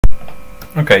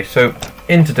Okay, so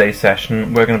in today's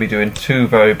session we're going to be doing two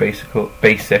very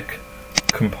basic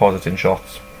compositing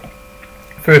shots.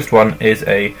 First one is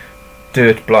a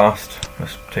dirt blast.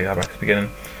 Let's take that back to the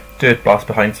beginning. Dirt blast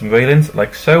behind some railings,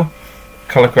 like so.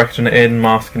 Colour correcting it in,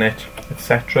 masking it,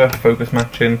 etc. Focus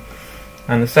matching.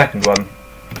 And the second one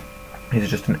is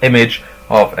just an image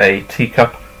of a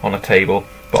teacup on a table,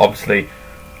 but obviously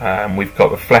we've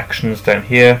got reflections down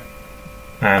here,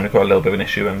 and we've got a little bit of an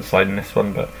issue on the side in this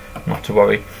one, but not to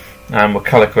worry. And we're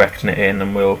colour correcting it in,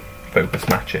 and we'll focus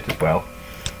match it as well.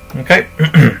 Okay,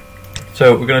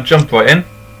 so we're going to jump right in.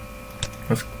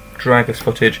 Let's drag this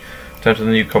footage down to the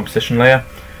new composition layer,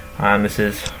 and this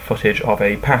is footage of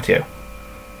a patio.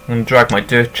 I'm going to drag my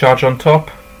dirt charge on top.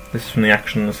 This is from the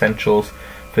Action Essentials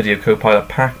Video Copilot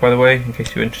pack, by the way, in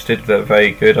case you're interested. They're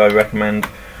very good. I recommend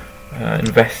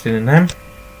investing in them.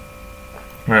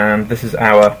 And this is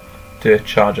our dirt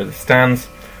charge as it stands.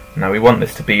 Now we want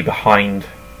this to be behind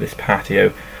this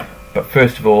patio, but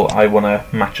first of all I want to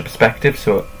match a perspective,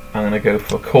 so I'm going to go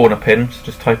for a corner pin. So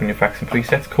just type in your effects and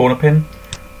presets, corner pin,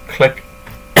 click,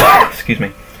 excuse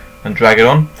me, and drag it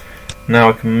on. Now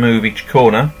I can move each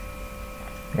corner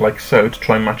like so to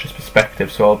try and match this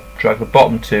perspective. So I'll drag the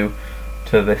bottom two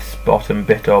to this bottom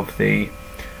bit of the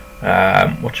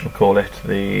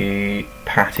the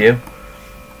patio,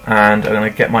 and I'm going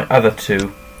to get my other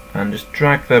two and just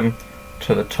drag them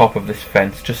to the top of this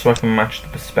fence, just so I can match the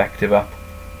perspective up,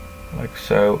 like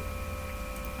so.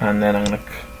 And then I'm going to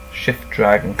shift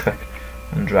drag and click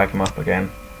and drag them up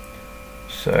again.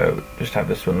 So just have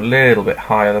this one a little bit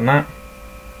higher than that.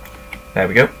 There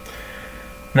we go.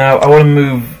 Now I want to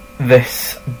move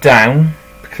this down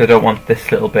because I don't want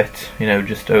this little bit, you know,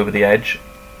 just over the edge,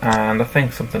 and I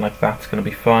think something like that's going to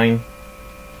be fine.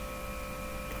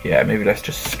 Yeah, maybe let's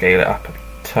just scale it up a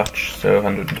touch, so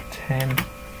 110,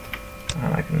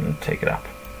 and I can take it up.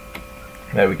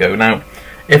 There we go. Now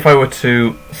if I were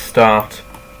to start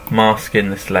masking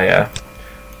this layer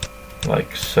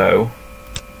like so,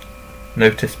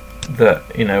 notice that,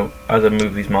 you know, as I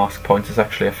move these mask points, it's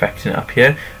actually affecting it up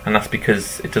here, and that's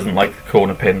because it doesn't like the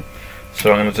corner pin.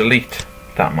 So I'm going to delete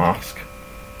that mask,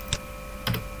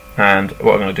 and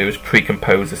what I'm going to do is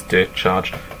pre-compose this dirt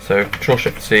charge. So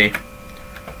Control-Shift-C,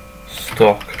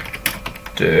 stock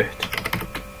dirt,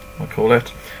 I'll call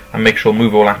it, and make sure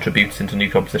move all attributes into new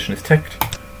composition is ticked.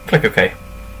 Click OK.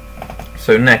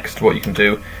 So next what you can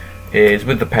do is,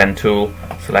 with the pen tool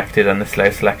selected and this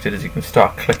layer selected, is you can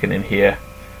start clicking in here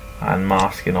and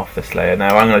masking off this layer.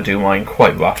 Now I'm going to do mine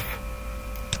quite rough.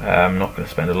 I'm not going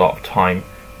to spend a lot of time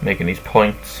making these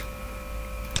points.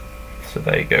 So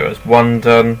there you go, there's one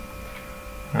done.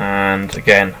 And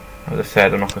again, as I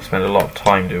said, I'm not going to spend a lot of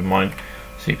time doing mine,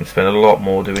 so you can spend a lot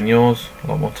more doing yours, a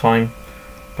lot more time.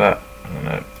 But I'm going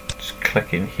to just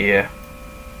click in here,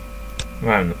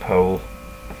 around the pole,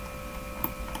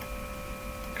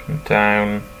 come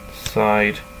down,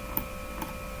 side,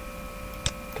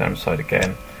 down side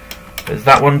again. There's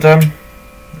that one done,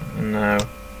 and now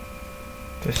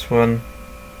this one.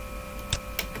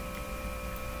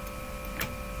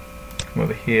 Come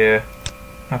over here,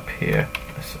 up here.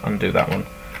 Let's undo that one.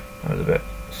 That was a bit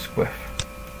squiff.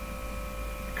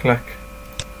 Click,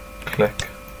 click,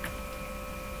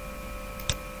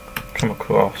 come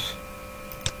across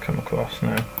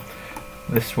now.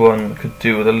 This one could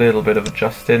do with a little bit of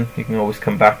adjusting. You can always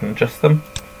come back and adjust them.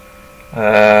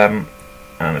 And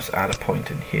let's add a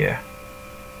point in here.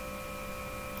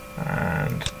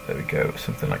 And there we go,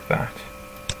 something like that.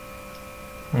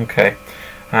 Okay,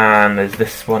 and there's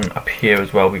this one up here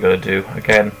as well we got to do.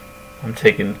 Again, I'm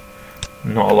taking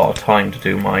not a lot of time to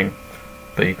do mine,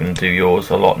 but you can do yours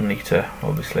a lot neater,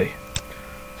 obviously.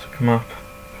 So come up,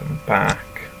 come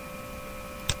back,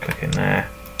 click in there,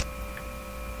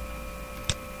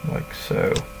 like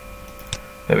so.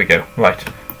 There we go. Right,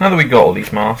 now that we've got all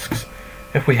these masks,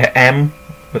 if we hit M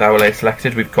with our layer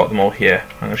selected, we've got them all here.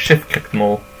 I'm going to shift click them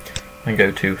all and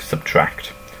go to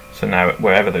subtract. So now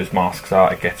wherever those masks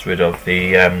are, it gets rid of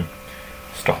the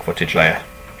stock footage layer,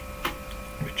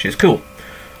 which is cool.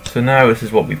 So now this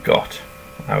is what we've got,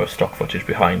 our stock footage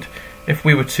behind. If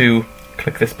we were to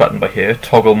click this button by here,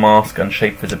 toggle mask and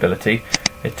shape visibility,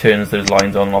 it turns those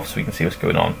lines on and off so we can see what's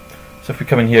going on. So if we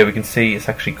come in here, we can see it's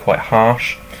actually quite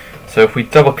harsh. So if we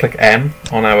double click M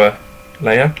on our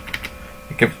layer,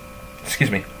 it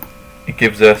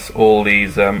gives us all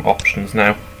these options.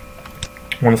 Now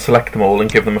I want to select them all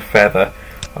and give them a feather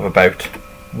of about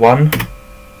 1, and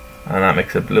that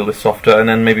makes it a little bit softer. And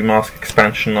then maybe mask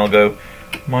expansion, I'll go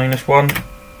 -1,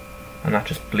 and that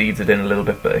just bleeds it in a little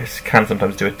bit, but it can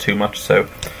sometimes do it too much, so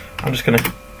I'm just going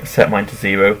to set mine to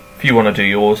 0. If you want to do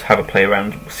yours, have a play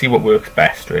around, see what works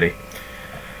best really.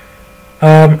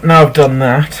 Now I've done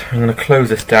that, I'm going to close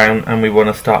this down and we want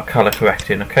to start colour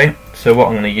correcting, okay? So what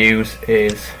I'm going to use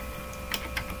is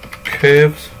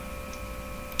curves,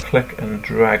 click and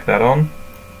drag that on.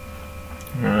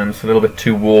 And it's a little bit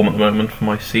too warm at the moment for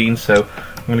my scene, so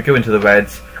I'm going to go into the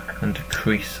reds and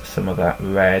decrease some of that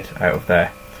red out of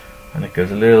there. And it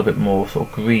goes a little bit more sort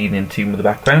of green in tune with the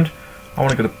background. I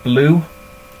want to go to blue,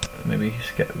 maybe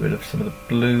just get rid of some of the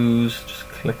blues, just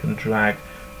click and drag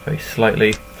very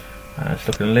slightly. It's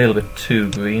looking a little bit too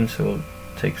green, so we'll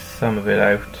take some of it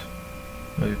out.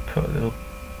 Maybe put a little,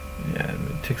 yeah,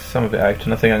 take some of it out,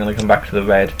 and I think I'm going to come back to the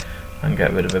red and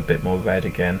get rid of a bit more red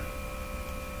again.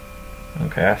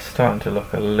 Okay, that's starting to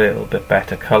look a little bit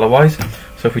better colour wise.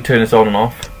 So if we turn this on and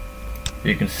off,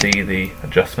 you can see the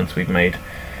adjustments we've made.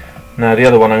 Now the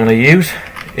other one I'm going to use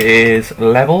is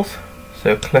levels,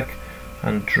 so click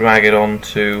and drag it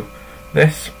onto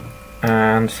this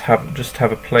and just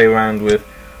have a play around with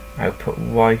output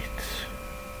white.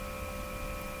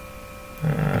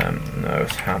 No,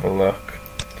 let's have a look.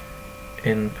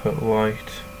 Input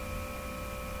white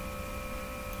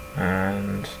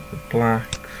and the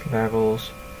black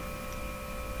levels,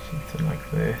 something like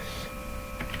this.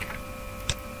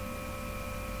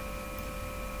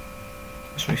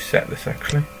 Let's reset this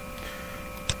actually.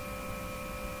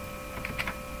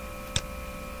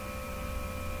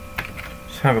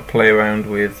 Just have a play around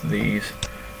with these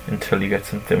until you get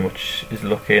something which is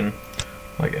looking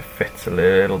like it fits a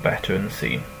little better in the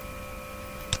scene.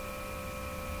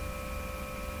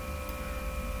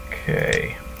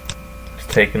 Okay, it's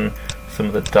taken some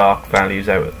of the dark values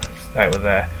out of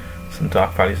there, some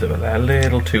dark values over there, a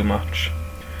little too much.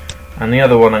 And the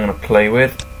other one I'm going to play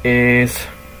with is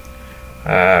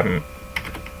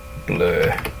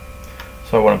blur.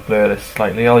 So I want to blur this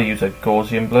slightly. I'll use a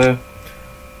Gaussian blur,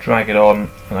 drag it on,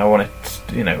 and I want it,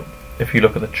 you know, if you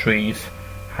look at the trees,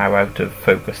 how out of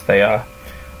focus they are,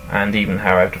 and even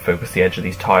how out of focus the edge of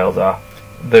these tiles are.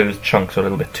 Those chunks are a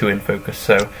little bit too in focus,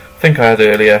 so I think I had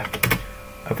earlier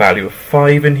a value of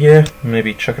 5 in here,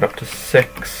 maybe chuck it up to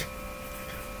 6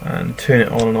 and turn it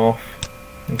on and off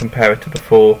and compare it to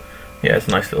before. Yeah, it's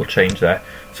a nice little change there.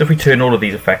 So if we turn all of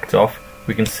these effects off,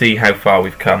 we can see how far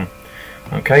we've come.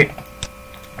 Okay,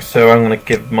 so I'm going to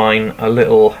give mine a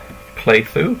little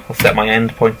playthrough. I'll set my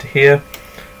end point to here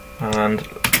and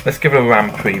let's give it a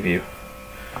ramp preview.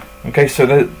 Okay,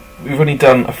 so we've only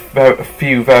done a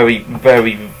few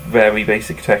very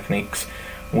basic techniques.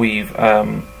 We've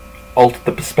altered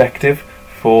the perspective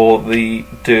for the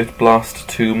dirt blast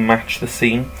to match the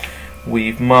scene.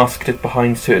 We've masked it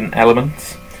behind certain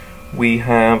elements. We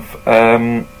have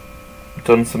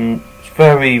done some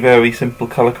very simple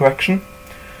colour correction.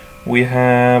 We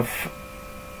have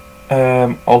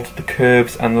altered the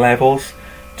curves and levels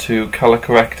to colour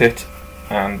correct it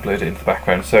and blurred it into the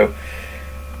background. So,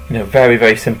 you know,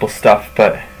 very simple stuff,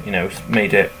 but you know, it's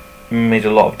made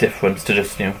a lot of difference to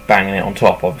just, you know, banging it on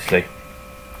top. Obviously,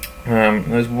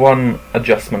 there's one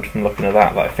adjustment from looking at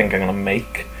that I think I'm going to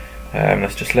make.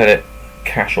 Let's just let it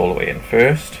cache all the way in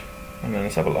first, and then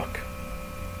let's have a look.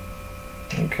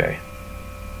 Okay,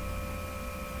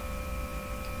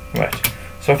 right.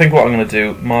 So I think what I'm going to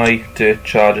do, my dirt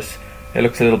charges, it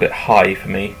looks a little bit high for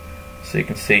me, so you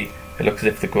can see it looks as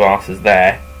if the grass is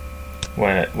there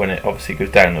when it obviously goes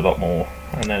down a lot more,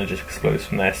 and then it just explodes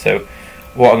from there. So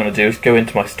what I'm going to do is go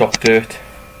into my stock dirt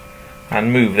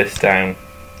and move this down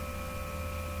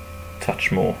a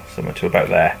touch more, somewhere to about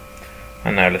there.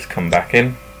 And now let's come back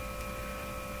in,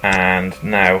 and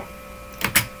now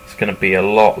it's going to be a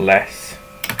lot less.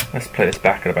 Let's play this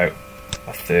back at about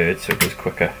a third so it goes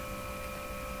quicker.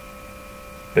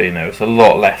 But you know, it's a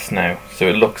lot less now, so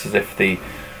it looks as if the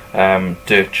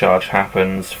dirt charge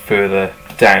happens further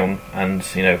down, and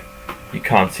you know, you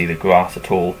can't see the grass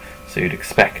at all, so you'd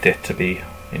expect it to be,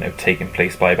 you know, taking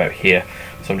place by about here.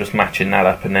 So I'm just matching that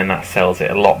up, and then that sells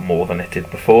it a lot more than it did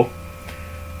before.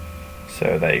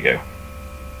 So there you go.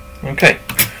 Okay,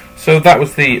 so that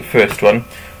was the first one.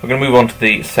 We're going to move on to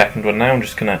the second one now. I'm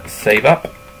just going to save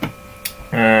up,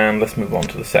 and let's move on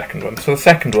to the second one. So the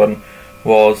second one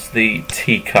was the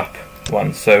teacup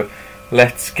one. So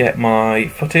let's get my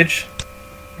footage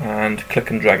and click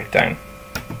and drag it down.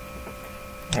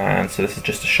 And so this is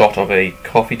just a shot of a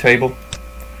coffee table,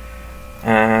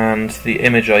 and the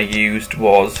image I used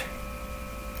was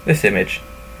this image.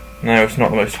 Now it's not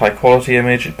the most high quality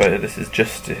image, but this is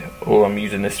just, all I'm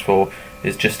using this for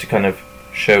is just to kind of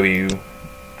show you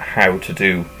how to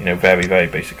do, you know, very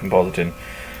basic compositing.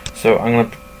 So I'm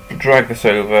going to drag this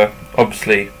over.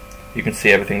 Obviously you can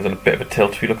see everything's on a bit of a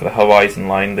tilt. If you look at the horizon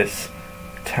line, this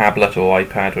tablet or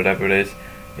iPad, whatever it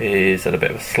is at a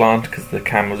bit of a slant because the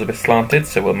camera's a bit slanted,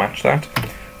 so we'll match that.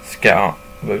 Let's get our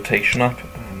rotation up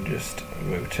and just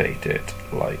rotate it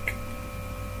like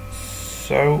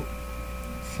so,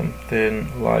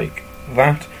 something like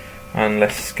that, and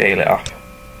let's scale it up.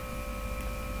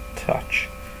 Touch.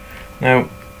 Now,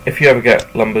 if you ever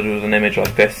get lumbered with an image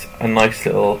like this, a nice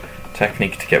little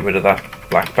technique to get rid of that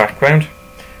black background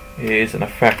is an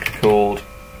effect called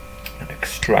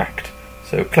extract.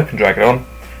 So click and drag it on,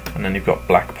 and then you've got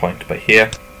black point by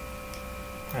here,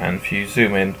 and if you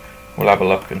zoom in, we'll have a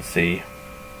look and see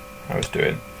how it's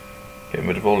doing, getting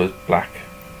rid of all those black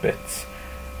bits.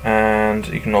 And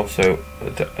you can also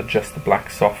adjust the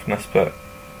black softness, but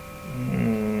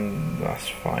that's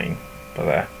fine by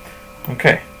there.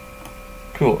 Okay,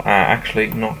 cool.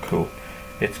 Actually not cool,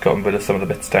 it's gotten rid of some of the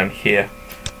bits down here,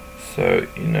 so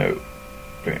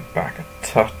bring it back a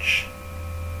touch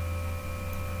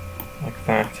like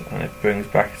that, and it brings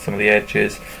back some of the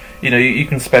edges. You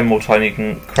can spend more time, you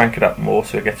can crank it up more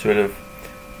so it gets rid of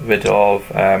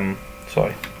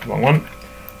sorry, wrong one,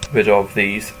 rid of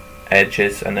these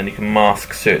edges, and then you can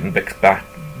mask certain bits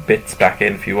back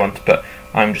in if you want, but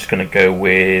I'm just going to go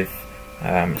with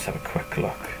let's have a quick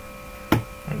look.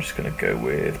 I'm just going to go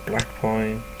with black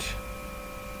point.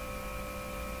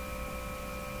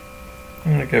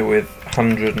 I'm going to go with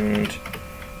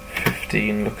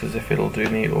 115, looks as if it'll do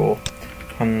me, or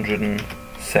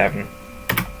 107.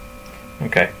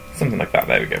 Okay, something like that,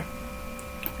 there we go.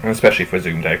 And especially if we're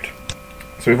zoomed out.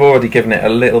 So we've already given it a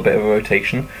little bit of a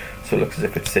rotation, so it looks as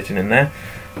if it's sitting in there.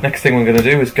 Next thing we're going to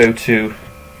do is go to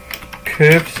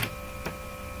curves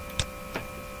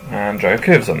and drag our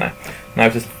curves on there. Now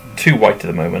it's just too white at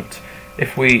the moment.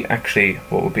 If we actually,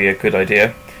 what would be a good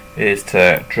idea is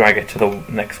to drag it to the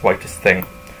next whitest thing.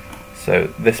 So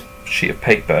this sheet of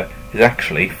paper is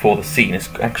actually, for the scene, is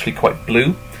actually quite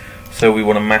blue, so we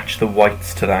want to match the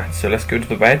whites to that. So let's go to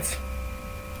the reds.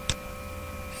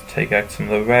 Let's take out some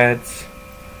of the reds.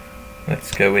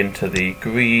 Let's go into the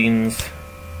greens.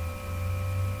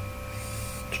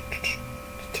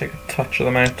 Take a touch of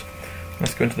them out.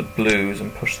 Let's go into the blues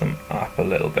and push them up a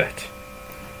little bit.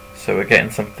 So we're getting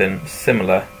something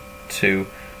similar to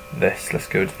this. Let's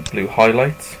go to the blue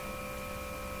highlights.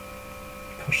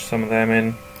 Push some of them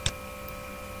in.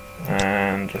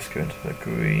 And let's go into the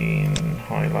green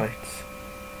highlights.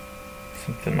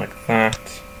 Something like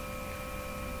that.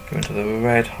 Go into the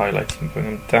red highlights and bring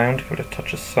them down to give it a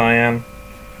touch of cyan.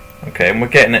 Okay, and we're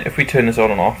getting it, if we turn this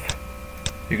on and off,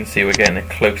 you can see we're getting it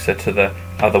closer to the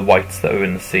other whites that are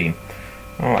in the scene.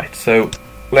 Alright, so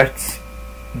let's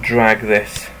drag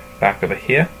this back over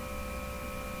here.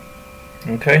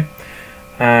 Okay,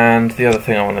 and the other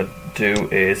thing I want to do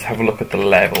is have a look at the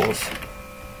levels.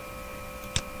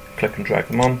 Click and drag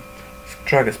them on. Let's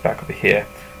drag this back over here,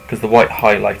 because the white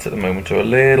highlights at the moment are a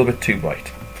little bit too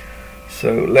bright.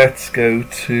 So let's go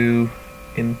to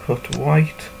input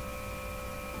white,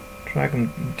 drag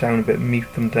them down a bit,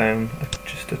 mute them down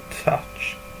just a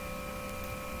touch,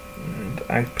 and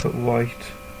output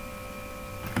white,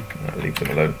 I'll leave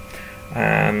them alone.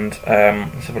 And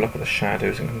let's have a look at the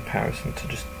shadows in comparison to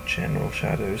just general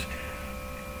shadows.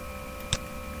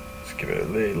 Let's give it a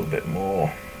little bit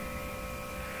more.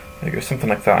 There you go, something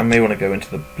like that. I may want to go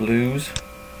into the blues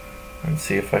and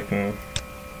see if I can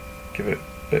give it a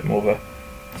bit more of a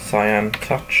cyan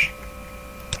touch.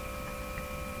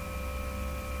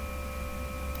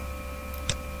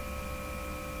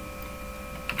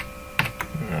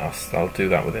 I'll do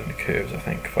that within the curves, I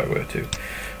think, if I were to.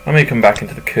 I may come back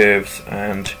into the curves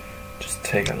and just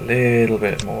take a little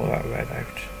bit more of that red out.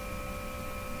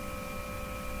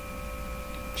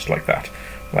 Just like that.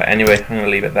 Right, anyway, I'm going to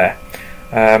leave it there.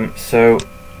 So,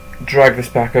 drag this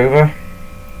back over,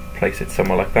 place it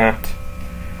somewhere like that.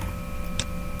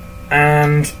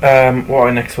 And what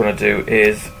I next want to do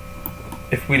is,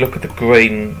 if we look at the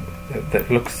grain, that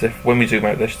looks as if when we zoom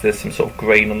out there's some sort of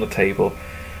grain on the table,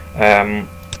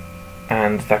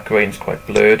 and that grain's quite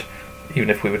blurred. Even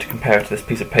if we were to compare it to this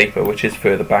piece of paper, which is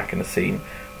further back in the scene,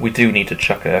 we do need to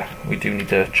chuck a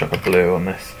blur on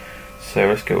this. So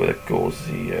let's go with a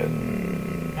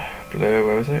Gaussian blur.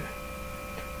 Where is it?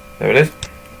 There it is.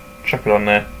 Chuck it on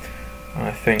there. And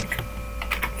I think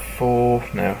 4.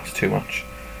 No, it's too much.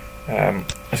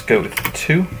 Let's go with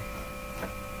 2.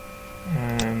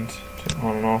 And turn it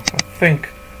on and off. I think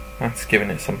that's giving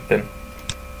it something.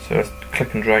 So let's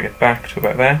click and drag it back to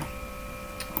about there.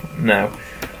 Now,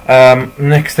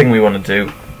 next thing we want to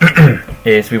do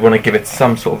is we want to give it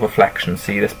some sort of reflection.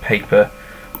 See, this paper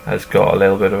has got a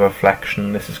little bit of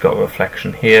reflection, this has got a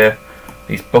reflection here,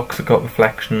 these books have got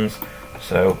reflections,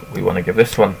 so we want to give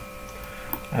this one.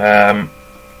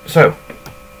 So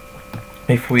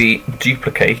if we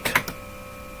duplicate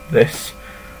this,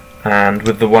 and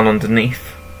with the one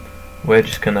underneath, we're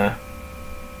just gonna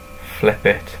flip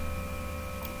it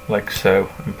like so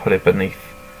and put it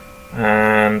beneath,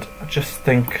 and I just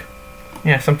think,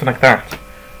 yeah, something like that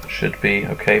should be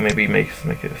okay. Maybe let's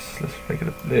make it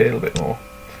a little bit more,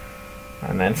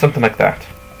 and then something like that.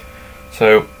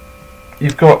 So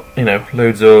you've got, you know,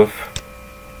 loads of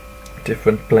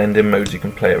different blending modes you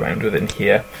can play around with in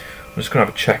here. I'm just going to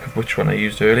have a check of which one I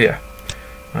used earlier.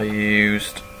 I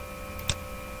used,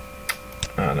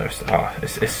 no,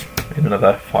 it's in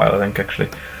another file I think actually.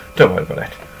 Don't worry about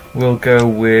it. We'll go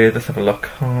with, let's have a look,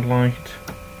 hard light,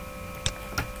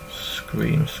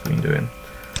 screen doing,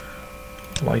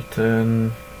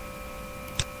 lighten,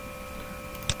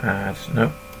 add,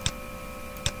 no,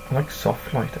 I like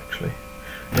soft light actually.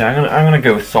 Yeah, I'm gonna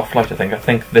go with soft light. I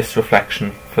think this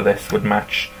reflection for this would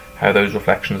match how those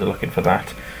reflections are looking for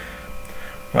that.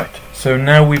 Right, so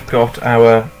now we've got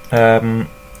our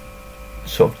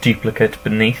sort of duplicate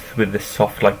beneath with this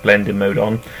soft light blending mode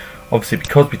on. Obviously,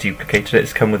 because we duplicated it,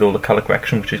 it's come with all the colour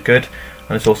correction, which is good,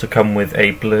 and it's also come with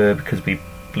a blur because we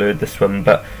blurred this one.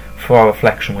 But for our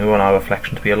reflection, we want our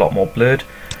reflection to be a lot more blurred.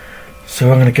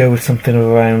 So I'm going to go with something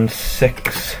around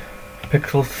 6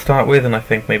 pixels to start with, and I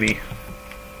think maybe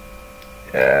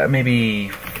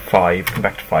 5, come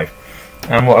back to 5.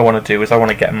 And what I want to do is I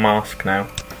want to get a mask now,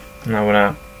 and I want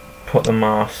to put the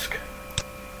mask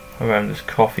around this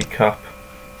coffee cup,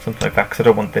 something like that, because I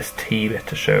don't want this tea bit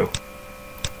to show.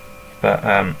 But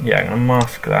yeah, I'm going to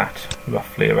mask that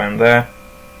roughly around there,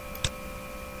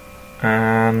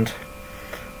 and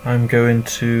I'm going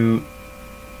to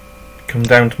come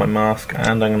down to my mask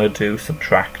and I'm going to do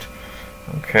subtract.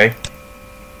 Okay,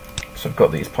 so I've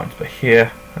got these points by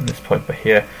here and this point by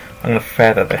here. I'm going to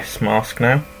feather this mask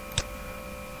now,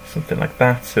 something like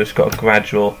that, so it's got a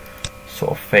gradual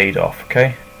sort of fade off.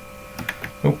 Okay,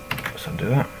 oh, let's undo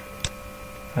that,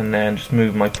 and then just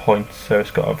move my points so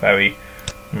it's got a very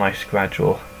nice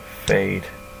gradual fade.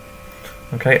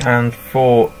 Okay, and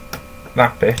for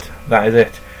that bit, that is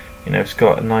it. You know, it's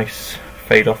got a nice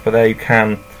fade off, but there you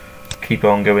can keep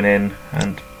on going in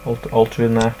and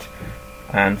altering that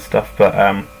and stuff,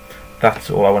 but that's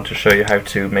all I want to show you, how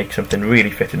to make something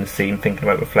really fit in the scene, thinking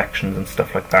about reflections and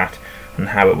stuff like that, and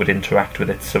how it would interact with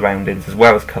its surroundings, as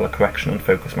well as colour correction and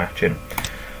focus matching.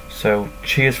 So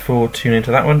cheers for tuning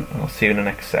into that one, I'll see you in the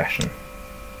next session.